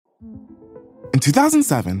In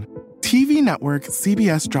 2007, TV network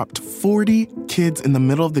CBS dropped 40 kids in the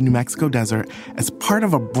middle of the New Mexico desert as part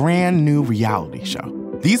of a brand new reality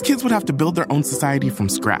show. These kids would have to build their own society from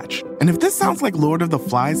scratch. And if this sounds like Lord of the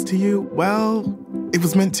Flies to you, well, it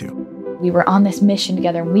was meant to. We were on this mission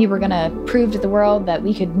together, and we were going to prove to the world that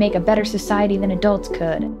we could make a better society than adults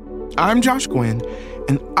could. I'm Josh Gwynn,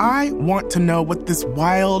 and I want to know what this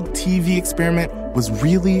wild TV experiment was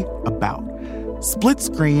really about. Split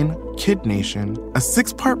Screen, Kid Nation, a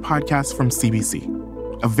 6-part podcast from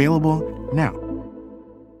CBC. Available now.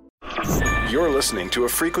 You're listening to a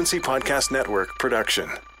Frequency Podcast Network production.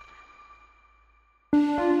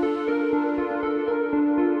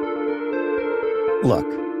 Look,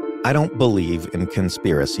 I don't believe in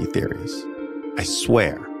conspiracy theories. I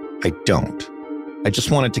swear, I don't. I just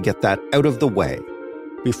wanted to get that out of the way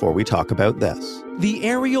before we talk about this. The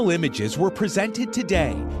aerial images were presented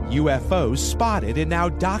today. UFOs spotted and now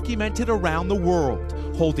documented around the world.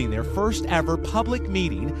 Holding their first ever public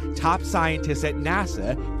meeting, top scientists at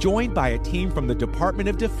NASA, joined by a team from the Department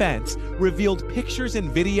of Defense, revealed pictures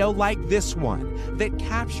and video like this one that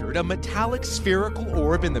captured a metallic spherical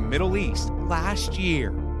orb in the Middle East last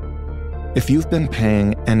year. If you've been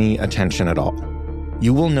paying any attention at all,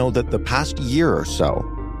 you will know that the past year or so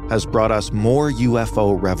has brought us more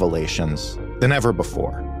UFO revelations than ever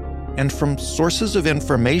before, and from sources of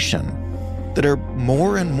information that are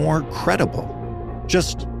more and more credible.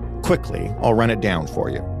 Just quickly, I'll run it down for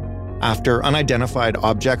you. After unidentified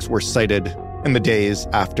objects were sighted in the days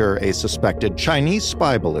after a suspected Chinese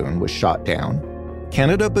spy balloon was shot down,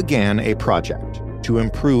 Canada began a project to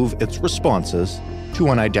improve its responses to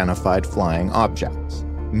unidentified flying objects.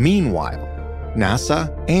 Meanwhile,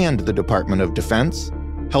 NASA and the Department of Defense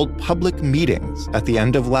held public meetings at the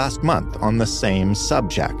end of last month on the same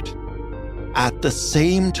subject. At the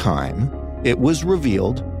same time, it was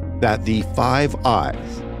revealed that the Five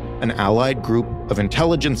Eyes, an allied group of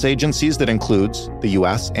intelligence agencies that includes the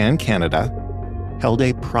US and Canada, held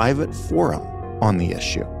a private forum on the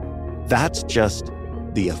issue. That's just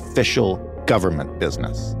the official government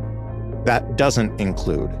business. That doesn't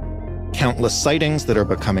include countless sightings that are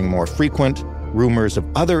becoming more frequent, rumors of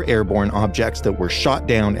other airborne objects that were shot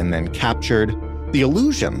down and then captured, the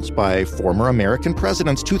allusions by former American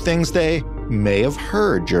presidents to things they may have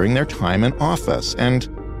heard during their time in office. And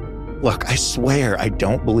look, I swear I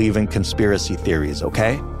don't believe in conspiracy theories,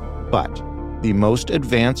 okay? But the most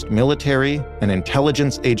advanced military and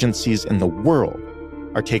intelligence agencies in the world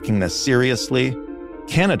are taking this seriously.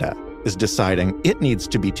 Canada is deciding it needs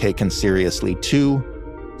to be taken seriously too.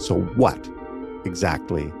 So what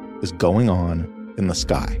exactly is going on in the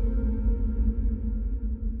sky?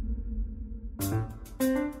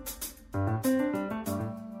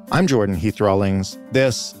 I'm Jordan Heath Rawlings.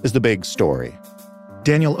 This is The Big Story.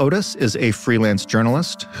 Daniel Otis is a freelance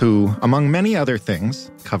journalist who, among many other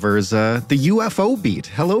things, covers the UFO beat.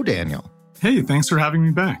 Hello, Daniel. Hey, thanks for having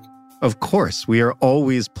me back. Of course, we are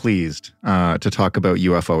always pleased to talk about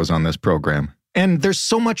UFOs on this program. And there's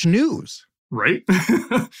so much news. Right?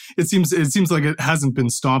 It seems like it hasn't been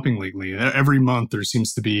stopping lately. Every month there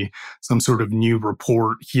seems to be some sort of new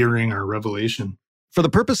report, hearing, or revelation. For the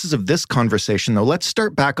purposes of this conversation, though, let's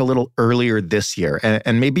start back a little earlier this year.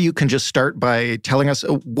 And maybe you can just start by telling us,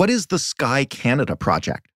 what is the Sky Canada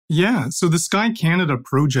project? Yeah, so the Sky Canada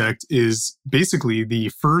project is basically the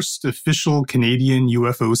first official Canadian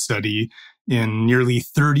UFO study in nearly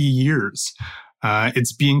 30 years.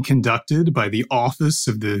 It's being conducted by the Office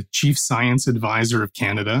of the Chief Science Advisor of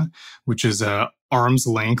Canada, which is a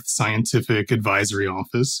arm's-length scientific advisory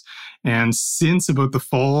office. And since about the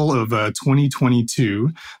fall of 2022,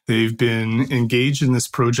 they've been engaged in this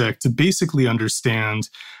project to basically understand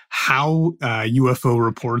how UFO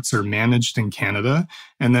reports are managed in Canada,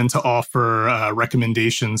 and then to offer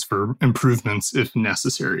recommendations for improvements if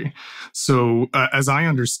necessary. So as I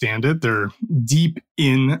understand it, they're deep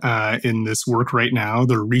in this work right now.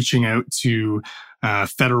 They're reaching out to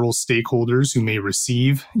federal stakeholders who may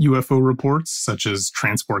receive UFO reports, such as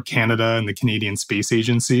Transport Canada and the Canadian Space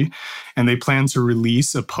Agency, and they plan to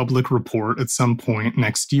release a public report at some point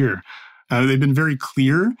next year. They've been very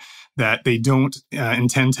clear that they don't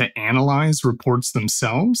intend to analyze reports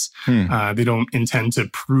themselves. They don't intend to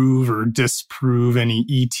prove or disprove any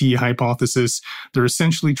ET hypothesis. They're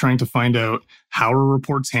essentially trying to find out how are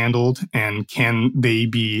reports handled and can they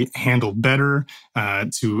be handled better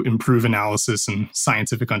to improve analysis and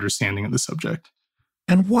scientific understanding of the subject.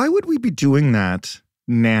 And why would we be doing that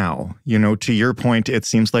now? You know, to your point, it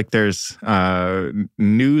seems like there's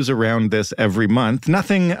news around this every month.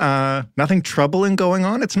 Nothing troubling going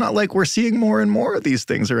on. It's not like we're seeing more and more of these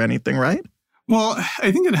things or anything, right? Well,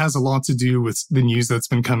 I think it has a lot to do with the news that's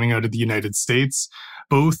been coming out of the United States.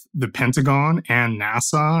 Both the Pentagon and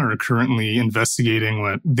NASA are currently investigating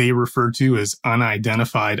what they refer to as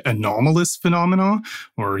unidentified anomalous phenomena,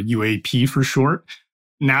 or UAP for short.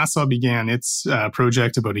 NASA began its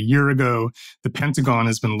project about a year ago. The Pentagon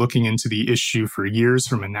has been looking into the issue for years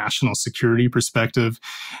from a national security perspective.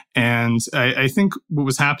 And I think what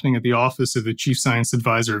was happening at the Office of the Chief Science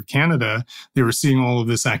Advisor of Canada, they were seeing all of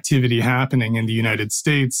this activity happening in the United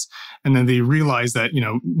States. And then they realized that,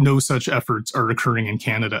 no such efforts are occurring in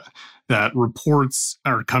Canada, that reports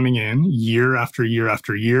are coming in year after year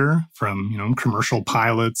after year from, commercial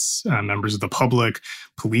pilots, members of the public,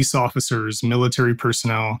 police officers, military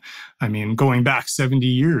personnel. I mean, going back 70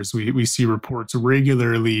 years, we see reports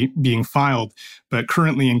regularly being filed. But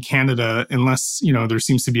currently in Canada, unless, there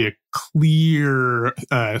seems to be a clear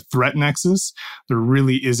threat nexus, there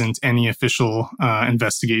really isn't any official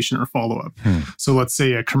investigation or follow-up. So let's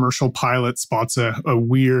say a commercial pilot spots a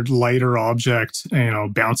weird lighter object,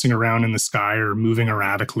 bouncing around in the sky or moving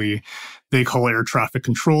erratically. They call air traffic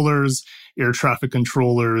controllers. Air traffic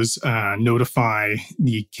controllers notify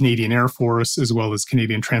the Canadian Air Force as well as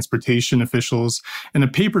Canadian transportation officials. And a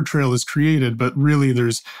paper trail is created, but really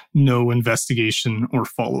there's no investigation or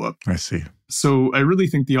follow-up. I see. So I really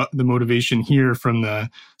think the motivation here from the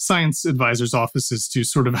Science Advisor's Office is to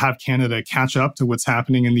sort of have Canada catch up to what's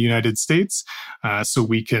happening in the United States, so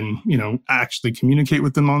we can, actually communicate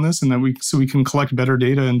with them on this, and that we can collect better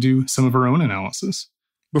data and do some of our own analysis.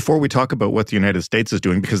 Before we talk about what the United States is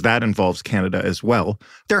doing, because that involves Canada as well,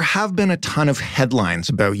 there have been a ton of headlines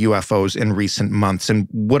about UFOs in recent months. And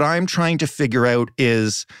what I'm trying to figure out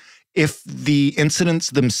is if the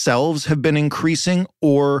incidents themselves have been increasing,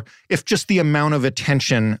 or if just the amount of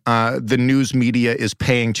attention the news media is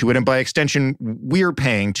paying to it, and by extension, we're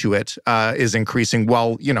paying to it, is increasing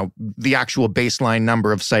while, the actual baseline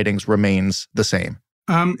number of sightings remains the same.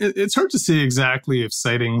 It's hard to say exactly if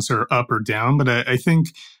sightings are up or down, but I think,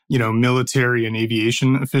 military and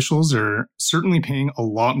aviation officials are certainly paying a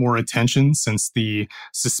lot more attention since the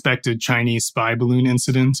suspected Chinese spy balloon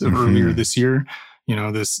incident of earlier this year.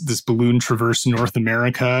 This balloon traversed North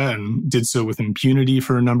America and did so with impunity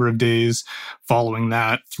for a number of days. Following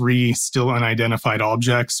that, 3 still unidentified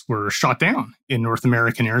objects were shot down in North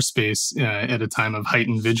American airspace at a time of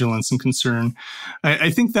heightened vigilance and concern. I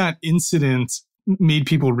think that incident made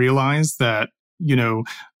people realize that,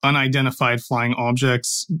 unidentified flying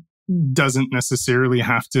objects doesn't necessarily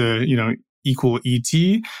have to, equal ET,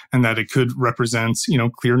 and that it could represent,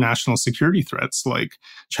 clear national security threats like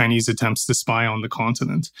Chinese attempts to spy on the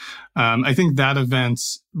continent. I think that event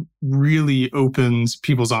really opened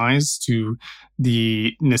people's eyes to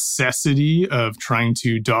the necessity of trying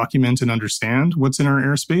to document and understand what's in our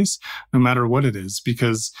airspace, no matter what it is.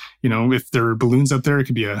 Because, if there are balloons up there, it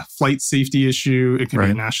could be a flight safety issue, it could be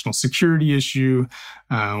a national security issue,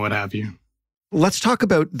 what have you. Let's talk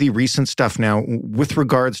about the recent stuff now with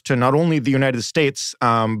regards to not only the United States,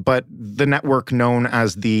 but the network known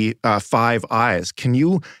as the Five Eyes. Can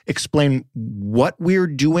you explain what we're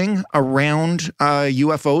doing around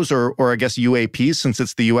UFOs or I guess UAPs, since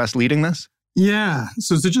it's the U.S. leading this? Yeah.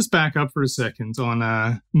 So to just back up for a second,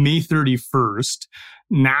 on May 31st,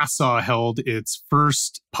 NASA held its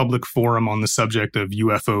first public forum on the subject of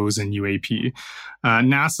UFOs and UAP.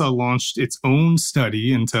 NASA launched its own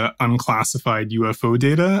study into unclassified UFO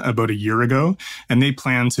data about a year ago, and they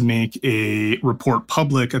plan to make a report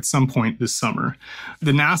public at some point this summer.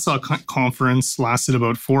 The NASA conference lasted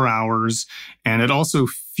about 4 hours, and it also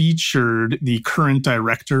featured the current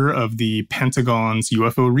director of the Pentagon's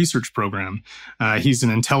UFO research program. He's an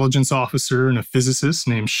intelligence officer and a physicist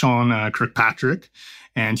named Sean Kirkpatrick,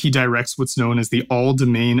 and he directs what's known as the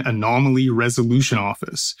All-Domain Anomaly Resolution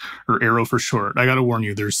Office, or ARROW for short. I got to warn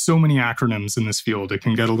you, there's so many acronyms in this field, it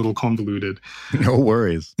can get a little convoluted. No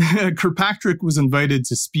worries. Kirkpatrick was invited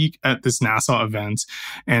to speak at this NASA event,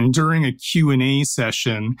 and during a Q&A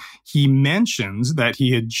session, he mentioned that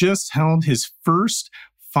he had just held his first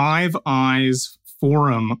Five Eyes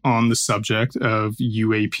forum on the subject of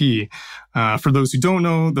UAP. For those who don't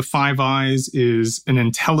know, the Five Eyes is an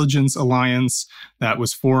intelligence alliance that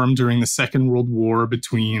was formed during the Second World War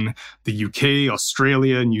between the UK,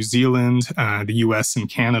 Australia, New Zealand, the US, and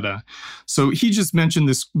Canada. So he just mentioned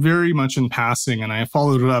this very much in passing, and I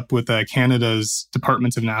followed it up with Canada's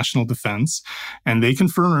Department of National Defence, and they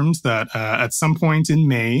confirmed that at some point in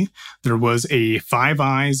May, there was a Five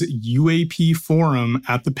Eyes UAP forum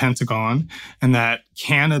at the Pentagon, and that that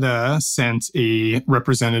Canada sent a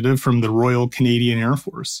representative from the Royal Canadian Air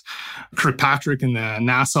Force. Kirkpatrick in the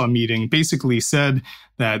Nassau meeting basically said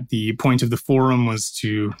that the point of the forum was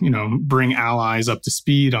to, bring allies up to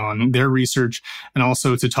speed on their research and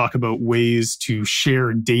also to talk about ways to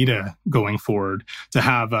share data going forward, to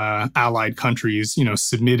have allied countries,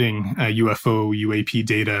 submitting UFO, UAP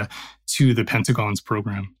data to the Pentagon's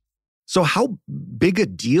program. So how big a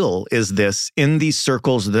deal is this in these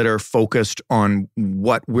circles that are focused on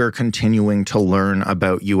what we're continuing to learn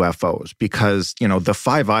about UFOs? Because, the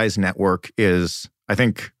Five Eyes network is, I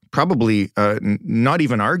think, probably not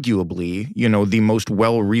even arguably, the most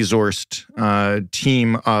well-resourced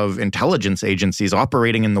team of intelligence agencies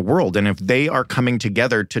operating in the world. And if they are coming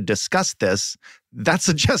together to discuss this, that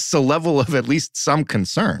suggests a level of at least some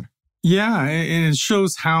concern. Yeah, and it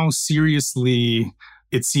shows how seriously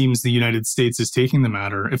it seems the United States is taking the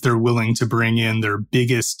matter if they're willing to bring in their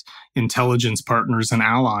biggest intelligence partners and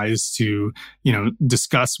allies to,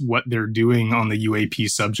 discuss what they're doing on the UAP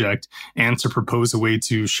subject and to propose a way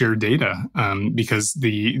to share data. Because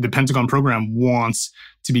the Pentagon program wants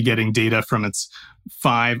to be getting data from its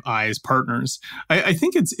Five Eyes partners. I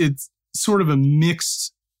think it's sort of a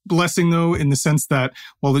mixed blessing, though, in the sense that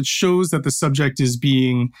while it shows that the subject is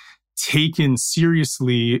being taken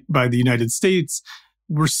seriously by the United States,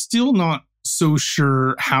 we're still not so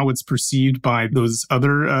sure how it's perceived by those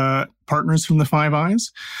other partners from the Five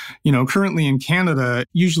Eyes. Currently in Canada,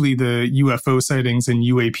 usually the UFO sightings and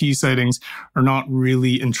UAP sightings are not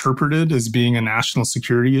really interpreted as being a national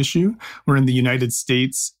security issue, where in the United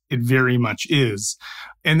States, it very much is.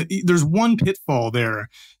 And there's one pitfall there.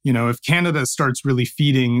 If Canada starts really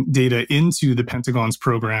feeding data into the Pentagon's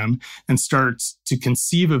program and starts to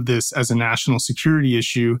conceive of this as a national security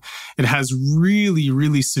issue, it has really,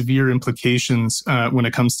 really severe implications when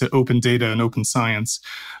it comes to open data and open science.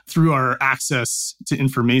 Through our access to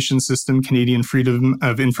information system, Canadian Freedom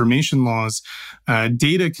of Information laws,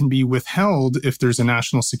 data can be withheld if there's a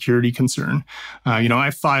national security concern.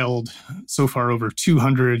 I filed so far over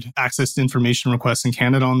 200 access to information requests in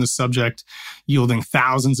Canada on this subject, yielding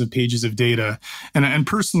thousands of pages of data. And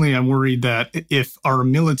personally, I'm worried that if our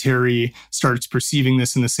military starts perceiving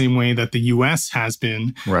this in the same way that the U.S. has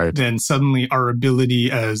been, right, then suddenly our ability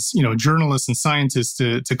as journalists and scientists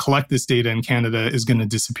to collect this data in Canada is going to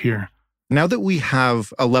disappear. Now that we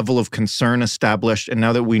have a level of concern established, and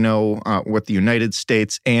now that we know what the United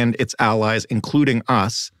States and its allies, including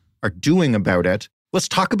us, are doing about it, let's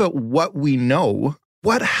talk about what we know.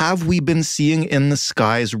 What have we been seeing in the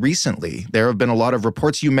skies recently? There have been a lot of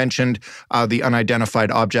reports. You mentioned the unidentified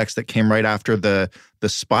objects that came right after the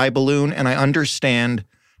spy balloon. And I understand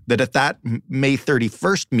that at that May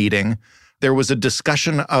 31st meeting, there was a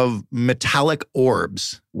discussion of metallic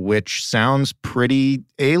orbs, which sounds pretty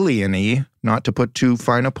alien-y, not to put too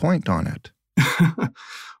fine a point on it.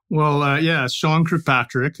 Well, Sean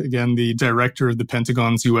Kirkpatrick, again, the director of the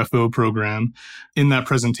Pentagon's UFO program, in that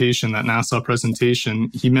presentation, that Nassau presentation,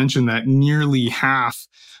 he mentioned that nearly half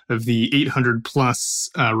of the 800 plus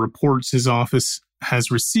reports his office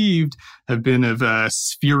has received have been of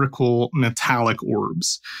spherical metallic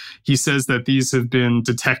orbs. He says that these have been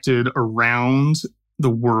detected around the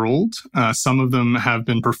world. Some of them have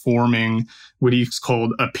been performing what he's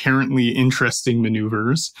called apparently interesting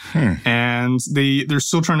maneuvers. And they're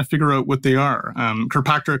still trying to figure out what they are.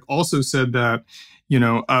 Kirkpatrick also said that,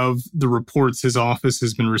 of the reports his office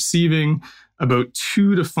has been receiving, about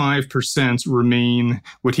 2 to 5% remain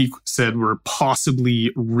what he said were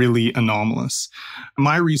possibly really anomalous.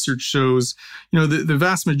 My research shows, the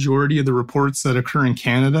vast majority of the reports that occur in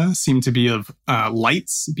Canada seem to be of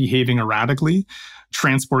lights behaving erratically.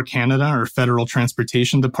 Transport Canada, our Federal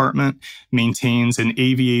Transportation Department, maintains an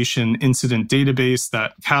aviation incident database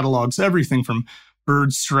that catalogs everything from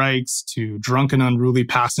bird strikes to drunken unruly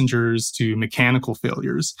passengers to mechanical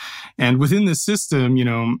failures. And within this system,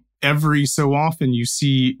 every so often you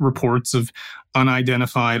see reports of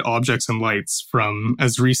unidentified objects and lights from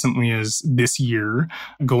as recently as this year,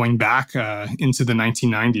 going back into the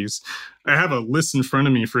 1990s. I have a list in front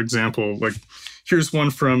of me, for example, here's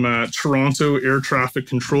one from Toronto Air Traffic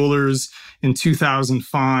Controllers in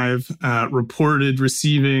 2005, reported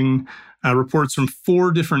receiving reports from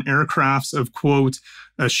 4 different aircrafts of, quote,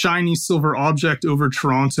 a shiny silver object over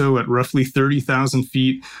Toronto at roughly 30,000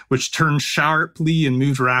 feet, which turned sharply and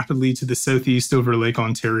moved rapidly to the southeast over Lake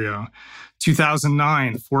Ontario.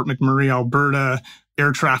 2009, Fort McMurray, Alberta,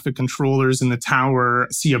 air traffic controllers in the tower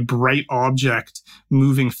see a bright object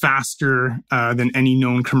moving faster than any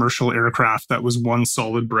known commercial aircraft that was one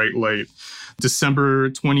solid bright light. December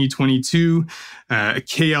 2022, a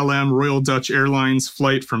KLM Royal Dutch Airlines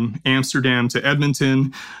flight from Amsterdam to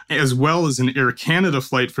Edmonton, as well as an Air Canada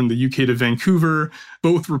flight from the UK to Vancouver,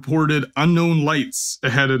 both reported unknown lights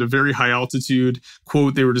ahead at a very high altitude.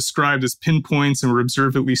 Quote, they were described as pinpoints and were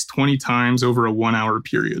observed at least 20 times over a 1-hour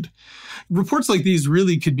period. Reports like these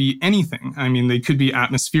really could be anything. I mean, they could be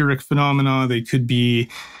atmospheric phenomena, they could be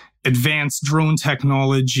advanced drone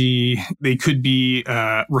technology, they could be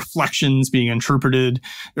reflections being interpreted,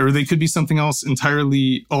 or they could be something else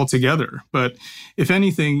entirely altogether. But if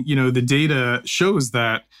anything, the data shows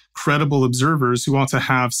that credible observers who want to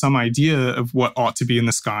have some idea of what ought to be in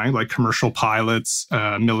the sky, like commercial pilots,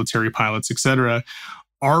 military pilots, etc.,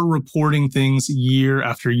 are reporting things year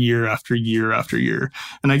after year after year after year.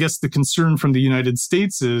 And I guess the concern from the United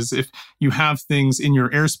States is if you have things in your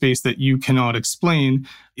airspace that you cannot explain,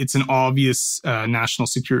 it's an obvious national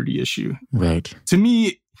security issue. Right. To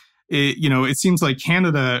me, it seems like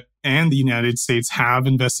Canada and the United States have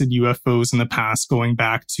invested UFOs in the past, going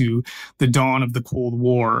back to the dawn of the Cold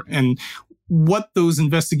War. And what those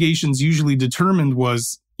investigations usually determined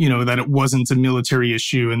was, that it wasn't a military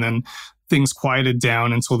issue, and then things quieted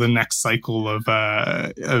down until the next cycle of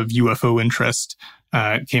UFO interest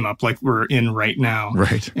came up, like we're in right now.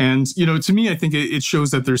 Right. And, to me, I think it shows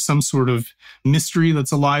that there's some sort of mystery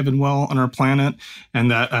that's alive and well on our planet, and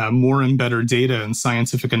that more and better data and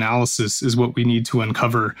scientific analysis is what we need to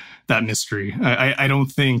uncover that mystery. I don't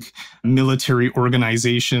think military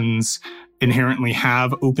organizations inherently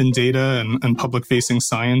have open data and public-facing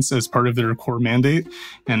science as part of their core mandate.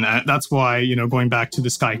 And that's why, going back to the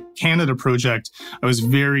Sky Canada project, I was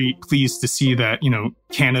very pleased to see that,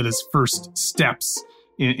 Canada's first steps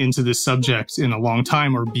into this subject in a long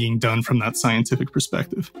time are being done from that scientific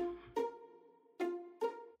perspective.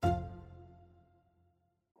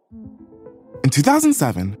 In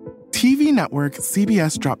 2007, TV network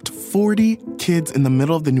CBS dropped 40 kids in the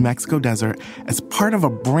middle of the New Mexico desert as part of a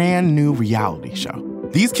brand new reality show.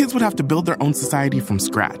 These kids would have to build their own society from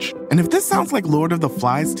scratch. And if this sounds like Lord of the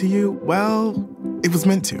Flies to you, well, it was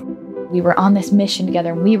meant to. We were on this mission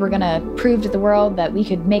together, and we were going to prove to the world that we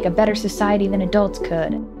could make a better society than adults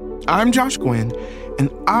could. I'm Josh Gwynn, and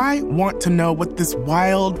I want to know what this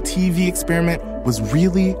wild TV experiment was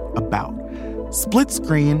really about. Split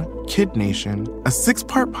Screen, Kid Nation, a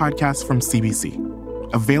 6-part podcast from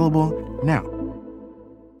CBC. Available now.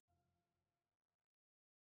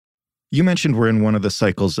 You mentioned we're in one of the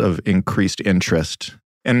cycles of increased interest.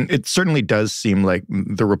 And it certainly does seem like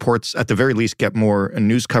the reports, at the very least, get more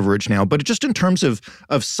news coverage now. But just in terms of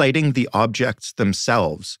citing the objects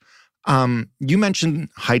themselves, you mentioned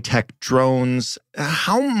high-tech drones.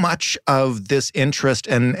 How much of this interest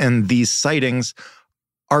and these sightings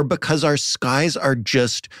are because our skies are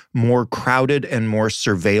just more crowded and more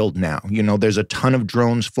surveilled now? There's a ton of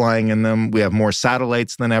drones flying in them. We have more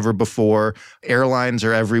satellites than ever before. Airlines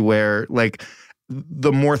are everywhere. Like,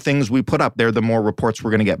 the more things we put up there, the more reports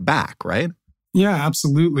we're going to get back, right? Yeah,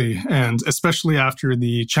 absolutely. And especially after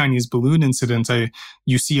the Chinese balloon incident,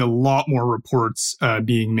 you see a lot more reports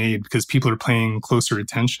being made because people are paying closer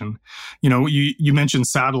attention. You mentioned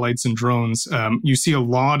satellites and drones. You see a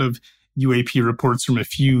lot of UAP reports from a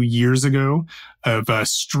few years ago of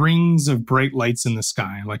strings of bright lights in the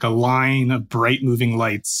sky, like a line of bright moving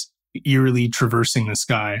lights eerily traversing the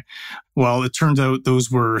sky. Well, it turns out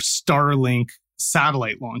those were Starlink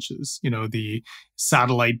satellite launches, the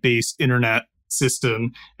satellite-based internet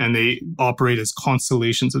system, and they operate as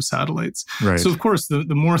constellations of satellites. Right. So, of course, the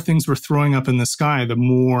more things we're throwing up in the sky, the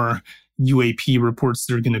more UAP reports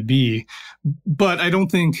there are going to be. But I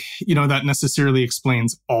don't think, that necessarily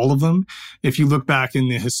explains all of them. If you look back in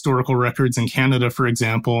the historical records in Canada, for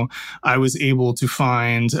example, I was able to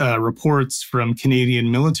find reports from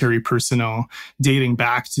Canadian military personnel dating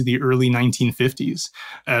back to the early 1950s.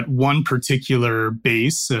 At one particular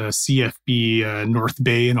base, CFB North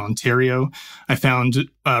Bay in Ontario, I found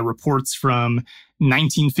reports from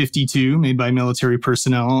 1952 made by military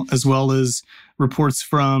personnel, as well as reports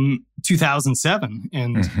from 2007.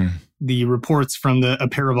 And the reports from a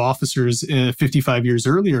pair of officers 55 years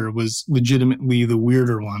earlier was legitimately the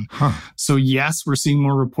weirder one. So yes, we're seeing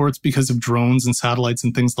more reports because of drones and satellites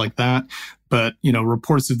and things like that. But,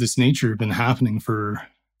 reports of this nature have been happening for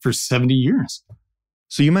 70 years.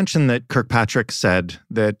 So you mentioned that Kirkpatrick said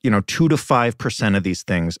that, 2 to 5% of these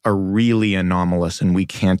things are really anomalous and we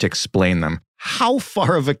can't explain them. How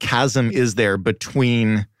far of a chasm is there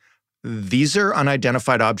between these are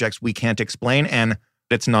unidentified objects we can't explain and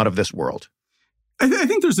it's not of this world? I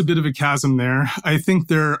think there's a bit of a chasm there. I think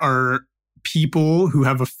there are people who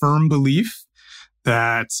have a firm belief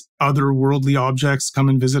that otherworldly objects come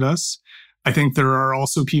and visit us. I think there are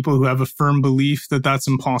also people who have a firm belief that that's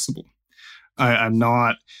impossible. I'm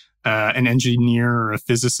not an engineer or a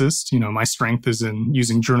physicist. My strength is in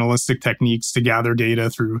using journalistic techniques to gather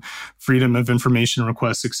data through freedom of information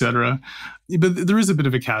requests, et cetera. But there is a bit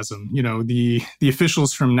of a chasm. The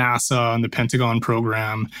officials from NASA and the Pentagon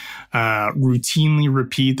program routinely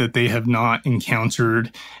repeat that they have not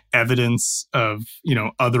encountered evidence of,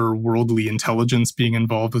 otherworldly intelligence being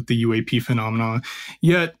involved with the UAP phenomena.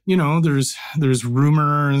 Yet, there's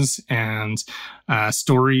rumors and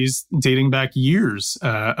stories dating back years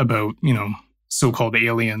about, so-called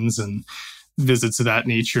aliens and visits of that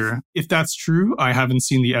nature. If that's true, I haven't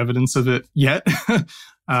seen the evidence of it yet.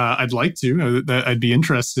 I'd like to. I'd be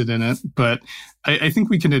interested in it. But I think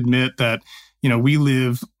we can admit that, we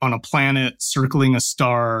live on a planet circling a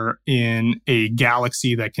star in a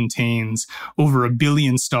galaxy that contains over 1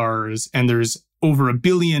 billion stars, and there's over 1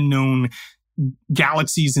 billion known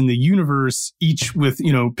galaxies in the universe, each with,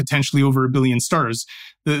 potentially over 1 billion stars.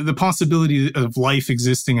 The possibility of life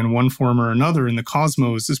existing in one form or another in the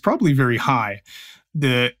cosmos is probably very high.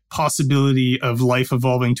 The possibility of life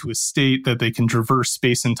evolving to a state that they can traverse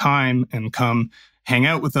space and time and come hang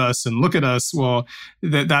out with us and look at us, well,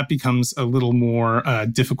 that becomes a little more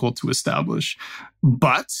difficult to establish.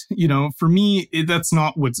 But, for me, that's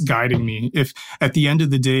not what's guiding me. If at the end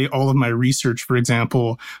of the day, all of my research, for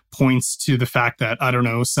example, points to the fact that,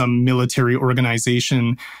 some military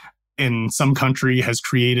organization in some country has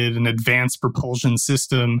created an advanced propulsion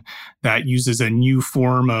system that uses a new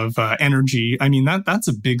form of energy. That's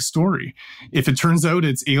a big story. If it turns out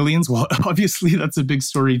it's aliens, well, obviously that's a big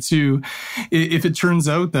story too. If it turns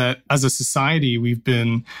out that as a society, we've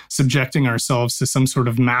been subjecting ourselves to some sort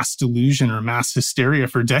of mass delusion or mass hysteria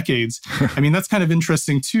for decades, that's kind of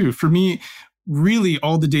interesting too. For me, really,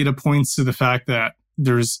 all the data points to the fact that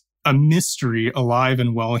there's a mystery alive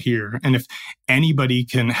and well here. And if anybody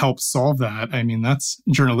can help solve that, that's,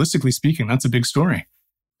 journalistically speaking, that's a big story.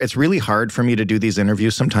 It's really hard for me to do these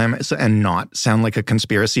interviews sometimes and not sound like a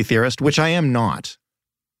conspiracy theorist, which I am not.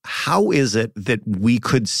 How is it that we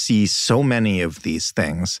could see so many of these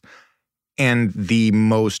things and the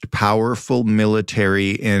most powerful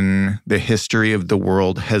military in the history of the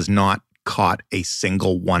world has not caught a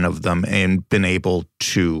single one of them and been able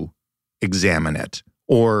to examine it?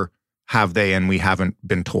 Or have they and we haven't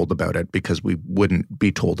been told about it because we wouldn't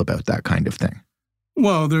be told about that kind of thing?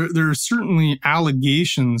 Well, there are certainly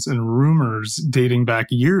allegations and rumors dating back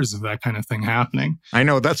years of that kind of thing happening. I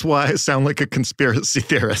know. That's why I sound like a conspiracy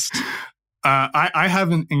theorist. I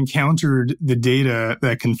haven't encountered the data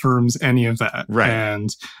that confirms any of that. Right.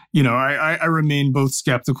 And, I remain both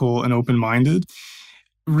skeptical and open-minded.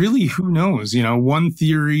 Really, who knows? One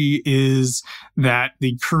theory is that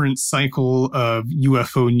the current cycle of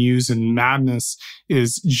UFO news and madness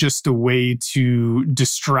is just a way to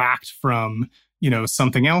distract from,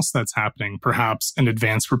 something else that's happening, perhaps an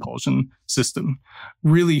advanced propulsion system.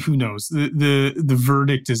 Really, who knows? The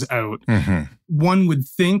verdict is out. Mm-hmm. One would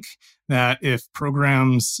think that if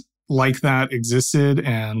programs like that existed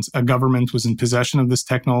and a government was in possession of this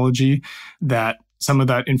technology, that some of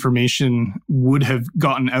that information would have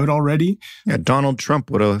gotten out already. Yeah, Donald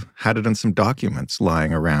Trump would have had it in some documents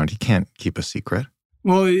lying around. He can't keep a secret.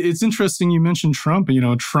 Well, it's interesting you mentioned Trump.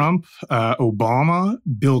 Trump, Obama,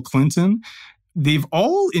 Bill Clinton, they've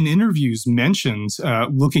all in interviews mentioned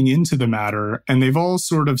looking into the matter, and they've all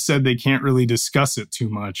sort of said they can't really discuss it too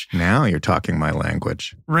much. Now you're talking my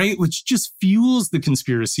language. Right, which just fuels the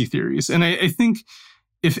conspiracy theories. And I think,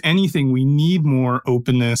 if anything, we need more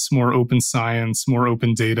openness, more open science, more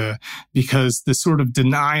open data, because the sort of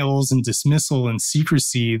denials and dismissal and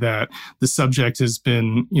secrecy that the subject has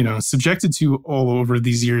been, subjected to all over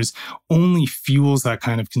these years only fuels that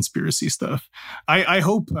kind of conspiracy stuff. I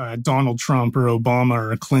hope Donald Trump or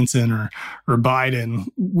Obama or Clinton or Biden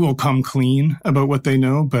will come clean about what they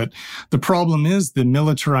know. But the problem is the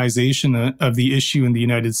militarization of the issue in the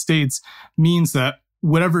United States means that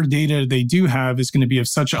whatever data they do have is going to be of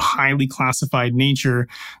such a highly classified nature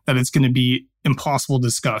that it's going to be impossible to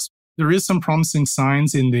discuss. There is some promising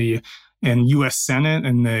signs in the U.S. Senate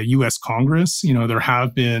and the U.S. Congress. There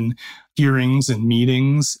have been hearings and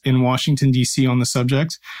meetings in Washington, D.C. on the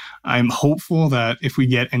subject. I'm hopeful that if we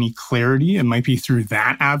get any clarity, it might be through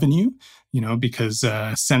that avenue, because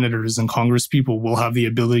senators and Congress people will have the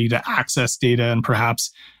ability to access data and perhaps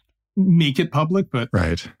make it public, but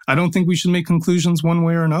right. I don't think we should make conclusions one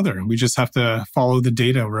way or another. We just have to follow the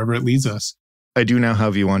data wherever it leads us. I do now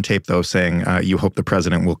have you on tape, though, saying you hope the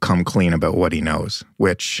president will come clean about what he knows,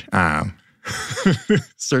 which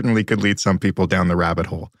certainly could lead some people down the rabbit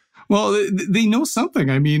hole. Well, they know something.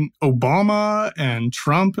 I mean, Obama and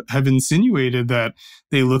Trump have insinuated that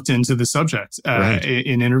they looked into the subject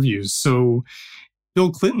in interviews. So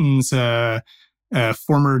Bill Clinton's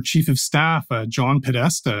former chief of staff, John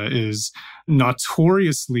Podesta, is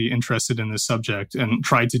notoriously interested in this subject and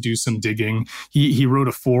tried to do some digging. He wrote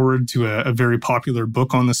a foreword to a very popular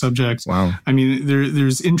book on the subject. Wow. I mean,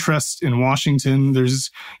 there's interest in Washington.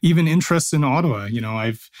 There's even interest in Ottawa. You know,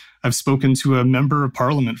 I've spoken to a member of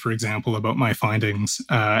parliament, for example, about my findings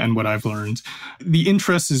and what I've learned. The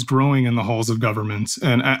interest is growing in the halls of government.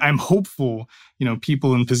 And I'm hopeful, you know,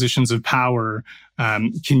 people in positions of power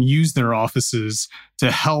can use their offices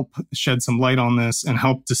to help shed some light on this and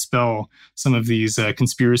help dispel some of these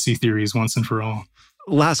conspiracy theories once and for all.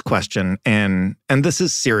 Last question, and this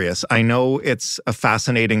is serious. I know it's a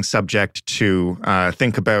fascinating subject to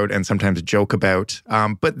think about and sometimes joke about,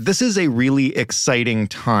 but this is a really exciting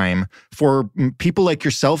time for people like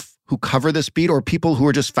yourself who cover this beat or people who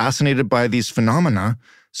are just fascinated by these phenomena.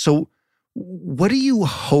 So what do you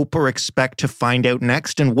hope or expect to find out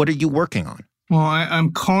next, and what are you working on? Well,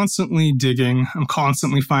 I'm constantly digging. I'm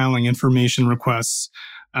constantly filing information requests.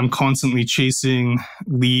 I'm constantly chasing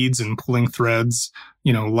leads and pulling threads,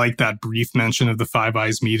 you know, like that brief mention of the Five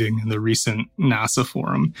Eyes meeting in the recent NASA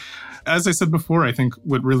forum. As I said before, I think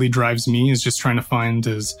what really drives me is just trying to find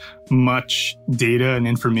as much data and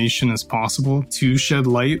information as possible to shed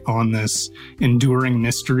light on this enduring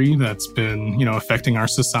mystery that's been, you know, affecting our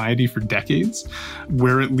society for decades.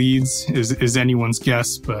 Where it leads is anyone's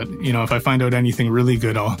guess, but, you know, if I find out anything really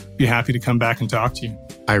good, I'll be happy to come back and talk to you.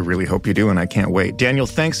 I really hope you do, and I can't wait. Daniel,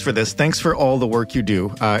 thanks for this. Thanks for all the work you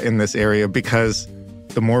do in this area, because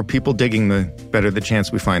the more people digging, the better the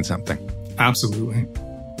chance we find something. Absolutely.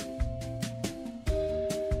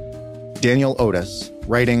 Daniel Otis,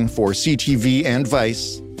 writing for CTV and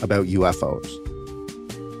Vice about UFOs.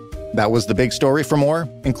 That was the big story. For more,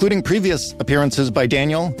 including previous appearances by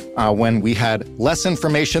Daniel when we had less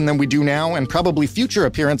information than we do now, and probably future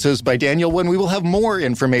appearances by Daniel when we will have more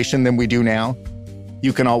information than we do now,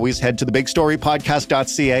 you can always head to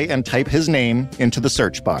thebigstorypodcast.ca and type his name into the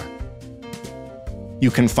search bar. You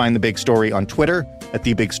can find The Big Story on Twitter at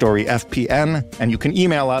TheBigStoryFPN, and you can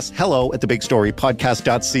email us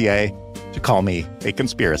hello@thebigstorypodcast.ca to call me a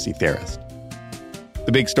conspiracy theorist.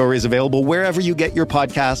 The Big Story is available wherever you get your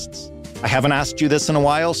podcasts. I haven't asked you this in a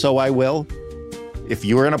while, so I will. If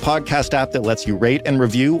you are in a podcast app that lets you rate and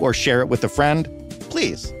review or share it with a friend,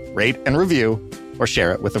 please rate and review or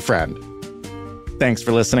share it with a friend. Thanks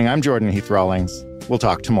for listening. I'm Jordan Heath Rawlings. We'll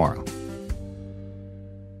talk tomorrow.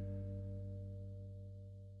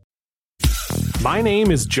 My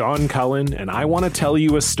name is John Cullen, and I want to tell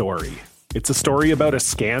you a story. It's a story about a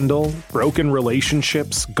scandal, broken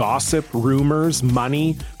relationships, gossip, rumors,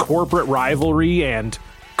 money, corporate rivalry, and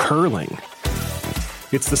curling.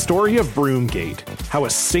 It's the story of Broomgate, how a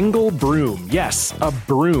single broom, yes, a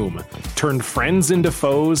broom, turned friends into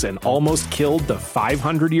foes and almost killed the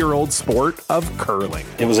 500-year-old sport of curling.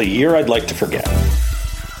 It was a year I'd like to forget.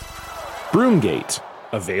 Broomgate,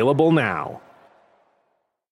 available now.